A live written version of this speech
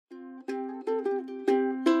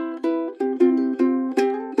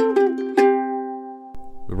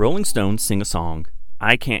Rolling Stones sing a song,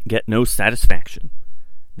 I Can't Get No Satisfaction.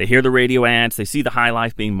 They hear the radio ads, they see the high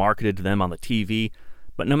life being marketed to them on the TV,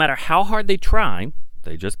 but no matter how hard they try,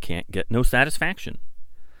 they just can't get no satisfaction.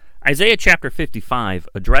 Isaiah chapter 55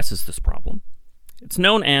 addresses this problem. It's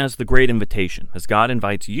known as the Great Invitation, as God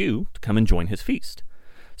invites you to come and join his feast.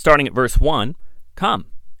 Starting at verse 1, Come,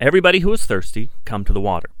 everybody who is thirsty, come to the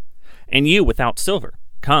water. And you without silver,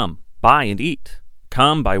 come, buy and eat.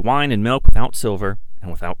 Come, buy wine and milk without silver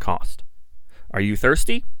and without cost. Are you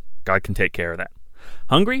thirsty? God can take care of that.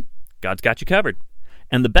 Hungry? God's got you covered.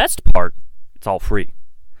 And the best part, it's all free.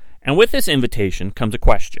 And with this invitation comes a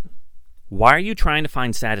question. Why are you trying to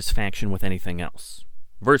find satisfaction with anything else?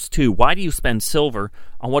 Verse 2, why do you spend silver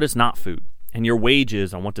on what is not food, and your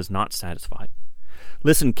wages on what does not satisfy?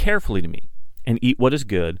 Listen carefully to me, and eat what is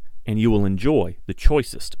good, and you will enjoy the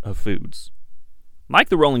choicest of foods. Like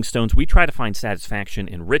the Rolling Stones, we try to find satisfaction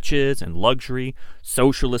in riches and luxury,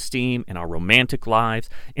 social esteem, in our romantic lives,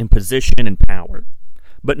 in position and power.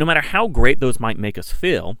 But no matter how great those might make us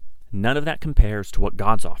feel, none of that compares to what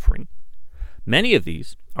God's offering. Many of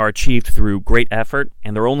these are achieved through great effort,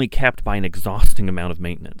 and they're only kept by an exhausting amount of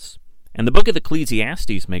maintenance. And the book of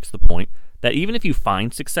Ecclesiastes makes the point that even if you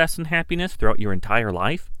find success and happiness throughout your entire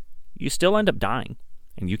life, you still end up dying,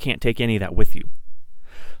 and you can't take any of that with you.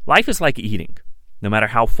 Life is like eating. No matter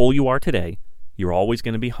how full you are today, you're always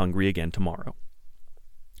going to be hungry again tomorrow.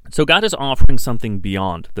 So God is offering something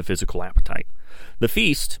beyond the physical appetite. The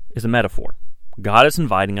feast is a metaphor. God is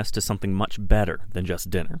inviting us to something much better than just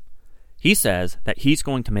dinner. He says that he's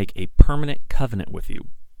going to make a permanent covenant with you,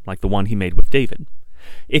 like the one he made with David.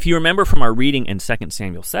 If you remember from our reading in 2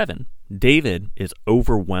 Samuel 7, David is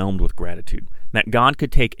overwhelmed with gratitude that God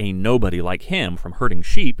could take a nobody like him from herding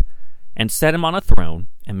sheep and set him on a throne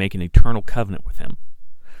and make an eternal covenant with him.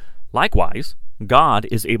 Likewise, God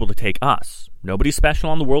is able to take us, nobody special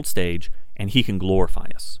on the world stage, and he can glorify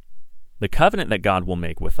us. The covenant that God will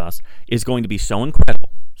make with us is going to be so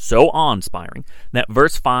incredible, so awe-inspiring, that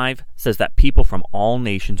verse 5 says that people from all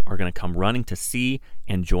nations are going to come running to see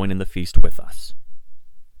and join in the feast with us.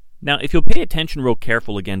 Now, if you'll pay attention real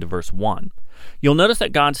careful again to verse 1, you'll notice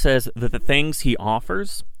that God says that the things he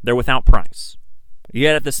offers, they're without price.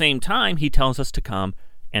 Yet at the same time, he tells us to come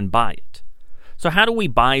and buy it. So how do we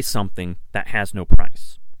buy something that has no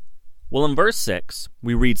price? Well, in verse 6,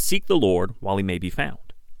 we read, Seek the Lord while he may be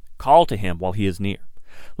found. Call to him while he is near.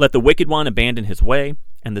 Let the wicked one abandon his way,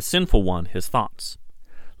 and the sinful one his thoughts.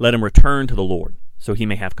 Let him return to the Lord, so he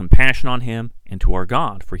may have compassion on him, and to our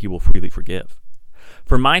God, for he will freely forgive.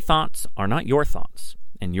 For my thoughts are not your thoughts,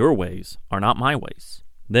 and your ways are not my ways.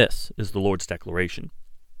 This is the Lord's declaration.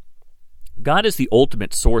 God is the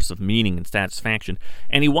ultimate source of meaning and satisfaction,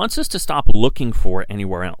 and he wants us to stop looking for it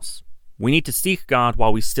anywhere else. We need to seek God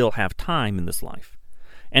while we still have time in this life.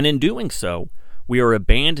 And in doing so, we are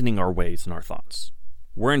abandoning our ways and our thoughts.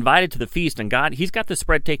 We're invited to the feast, and God, he's got the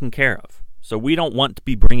spread taken care of, so we don't want to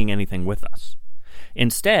be bringing anything with us.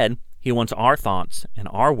 Instead, he wants our thoughts and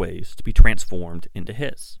our ways to be transformed into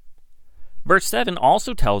his. Verse 7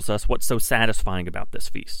 also tells us what's so satisfying about this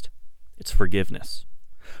feast. It's forgiveness.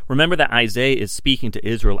 Remember that Isaiah is speaking to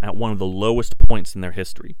Israel at one of the lowest points in their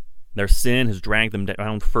history. Their sin has dragged them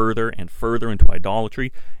down further and further into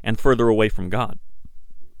idolatry and further away from God.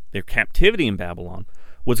 Their captivity in Babylon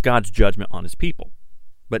was God's judgment on his people.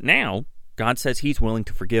 But now, God says he's willing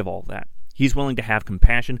to forgive all that. He's willing to have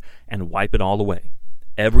compassion and wipe it all away.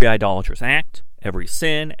 Every idolatrous act, every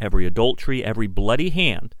sin, every adultery, every bloody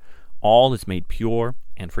hand, all is made pure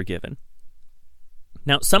and forgiven.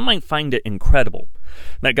 Now, some might find it incredible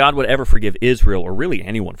that God would ever forgive Israel, or really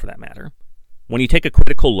anyone for that matter. When you take a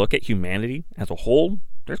critical look at humanity as a whole,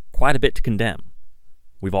 there's quite a bit to condemn.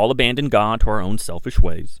 We've all abandoned God to our own selfish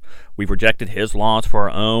ways. We've rejected his laws for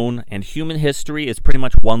our own, and human history is pretty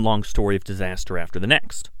much one long story of disaster after the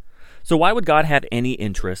next. So why would God have any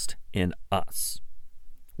interest in us?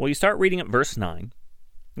 Well, you start reading at verse 9,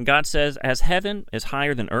 and God says, As heaven is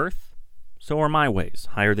higher than earth, so are my ways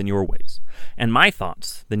higher than your ways, and my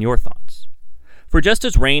thoughts than your thoughts. For just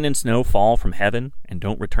as rain and snow fall from heaven and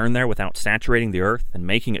don't return there without saturating the earth and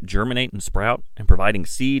making it germinate and sprout and providing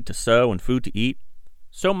seed to sow and food to eat,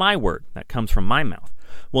 so my word that comes from my mouth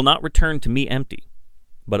will not return to me empty,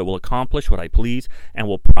 but it will accomplish what I please and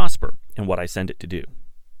will prosper in what I send it to do.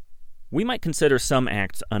 We might consider some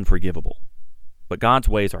acts unforgivable, but God's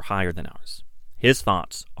ways are higher than ours. His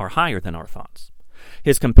thoughts are higher than our thoughts.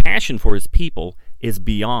 His compassion for his people is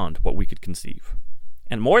beyond what we could conceive.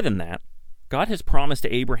 And more than that, God has promised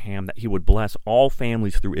to Abraham that he would bless all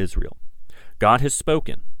families through Israel. God has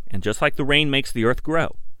spoken, and just like the rain makes the earth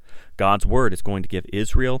grow, God's word is going to give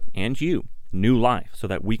Israel and you new life so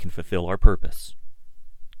that we can fulfill our purpose.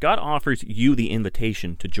 God offers you the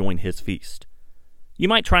invitation to join His feast. You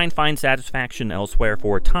might try and find satisfaction elsewhere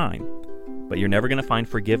for a time, but you're never going to find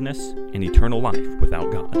forgiveness and eternal life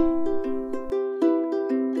without God.